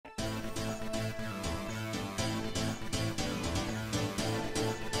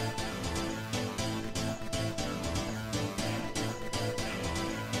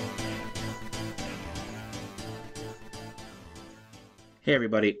Hey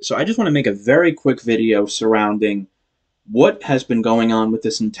everybody, so I just want to make a very quick video surrounding what has been going on with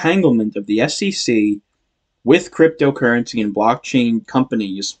this entanglement of the SEC with cryptocurrency and blockchain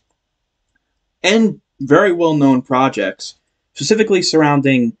companies and very well-known projects, specifically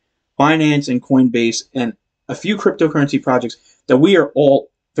surrounding Binance and Coinbase and a few cryptocurrency projects that we are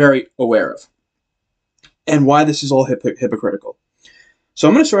all very aware of, and why this is all hypocritical. So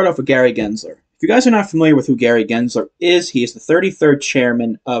I'm going to start off with Gary Gensler. If you guys are not familiar with who Gary Gensler is, he is the 33rd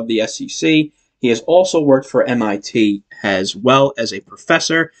chairman of the SEC. He has also worked for MIT as well as a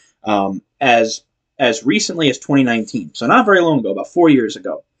professor as recently as 2019. So not very long ago, about 4 years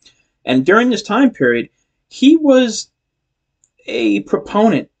ago. And during this time period, he was a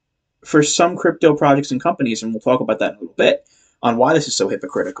proponent for some crypto projects and companies, and we'll talk about that in a little bit, on why this is so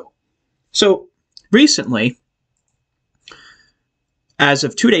hypocritical. So recently, as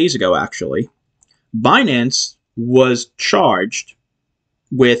of 2 days ago actually, Binance was charged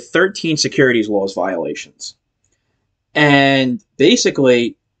with 13 securities laws violations. And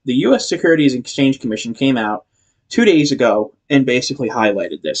basically, the U.S. Securities and Exchange Commission came out 2 days ago and basically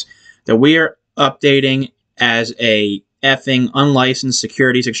highlighted this, that we are updating as a effing unlicensed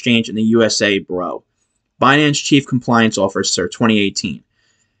securities exchange in the USA, bro. Binance Chief Compliance Officer 2018.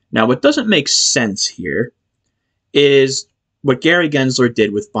 Now, what doesn't make sense here is what Gary Gensler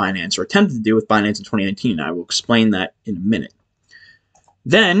did with Binance, or attempted to do with Binance in 2019. I will explain that in a minute.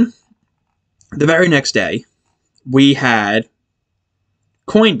 Then, the very next day, we had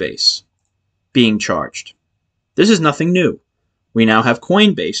Coinbase being charged. This is nothing new. We now have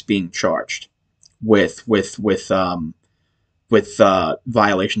Coinbase being charged with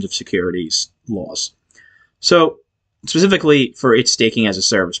violations of securities laws. So, specifically for its staking as a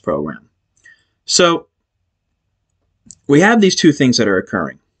service program. So, we have these two things that are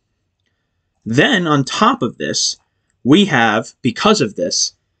occurring. Then, on top of this, we have, because of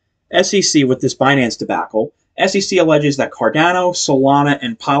this, SEC with this Binance debacle. SEC alleges that Cardano, Solana,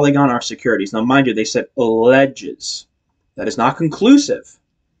 and Polygon are securities. Now, mind you, they said alleges. That is not conclusive.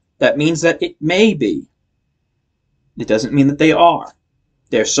 That means that it may be. It doesn't mean that they are.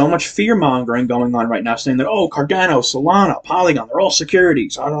 There's so much fear-mongering going on right now, saying that, oh, Cardano, Solana, Polygon, they're all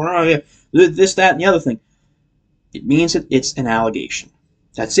securities. I don't know, this, that, and the other thing. It means that it's an allegation.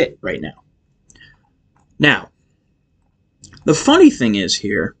 That's it right now. Now, the funny thing is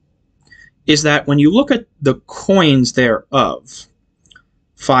here is that when you look at the coins thereof,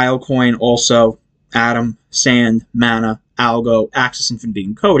 Filecoin, also, Atom, Sand, Mana, Algo, Axis Infinity,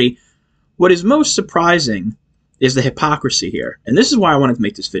 and Cody, what is most surprising is the hypocrisy here. And this is why I wanted to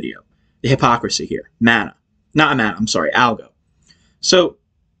make this video. The hypocrisy here. Algo. So,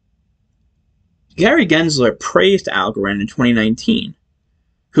 Gary Gensler praised Algorand in 2019,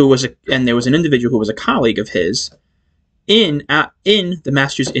 and there was an individual who was a colleague of his in the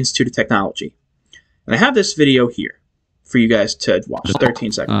Massachusetts Institute of Technology. And I have this video here for you guys to watch,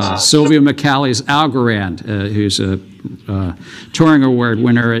 13 seconds. Sylvia McCally's Algorand, who's a Turing Award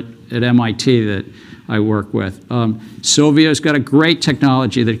winner at MIT that I work with. Sylvia's got a great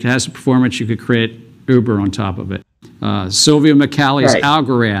technology that has the performance. You could create Uber on top of it. Sylvia McCally's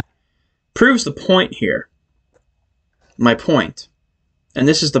Algorand proves the point here. My point. And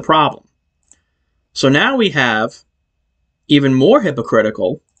this is the problem. So now we have, even more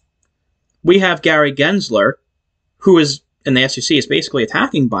hypocritical, we have Gary Gensler, who is, and the SEC is basically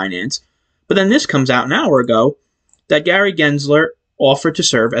attacking Binance, but then this comes out an hour ago that Gary Gensler offered to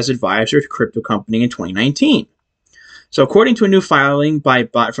serve as advisor to crypto company in 2019. So according to a new filing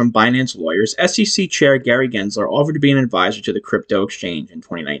from Binance Lawyers, SEC Chair Gary Gensler offered to be an advisor to the crypto exchange in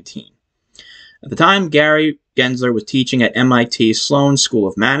 2019. At the time, Gary Gensler was teaching at MIT's Sloan School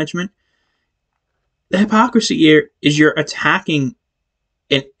of Management. The hypocrisy here is you're attacking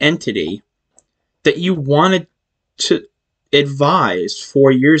an entity that you wanted to advise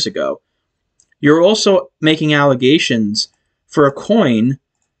 4 years ago. You're also making allegations for a coin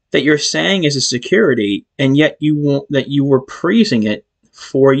that you're saying is a security, and yet you were praising it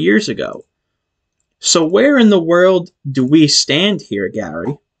 4 years ago. So where in the world do we stand here,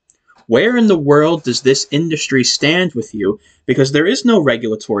 Gary? Where in the world does this industry stand with you? Because there is no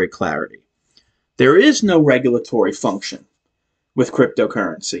regulatory clarity. There is no regulatory function with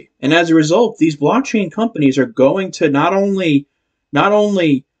cryptocurrency. And as a result, these blockchain companies are going to not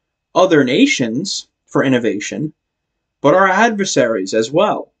only other nations for innovation, but our adversaries as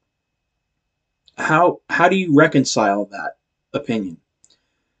well. How do you reconcile that opinion?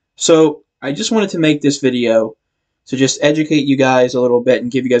 So I just wanted to make this video to just educate you guys a little bit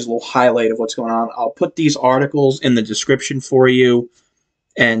and give you guys a little highlight of what's going on. I'll put these articles in the description for you,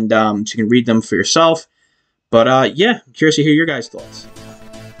 and so you can read them for yourself. But yeah, I'm curious to hear your guys' thoughts.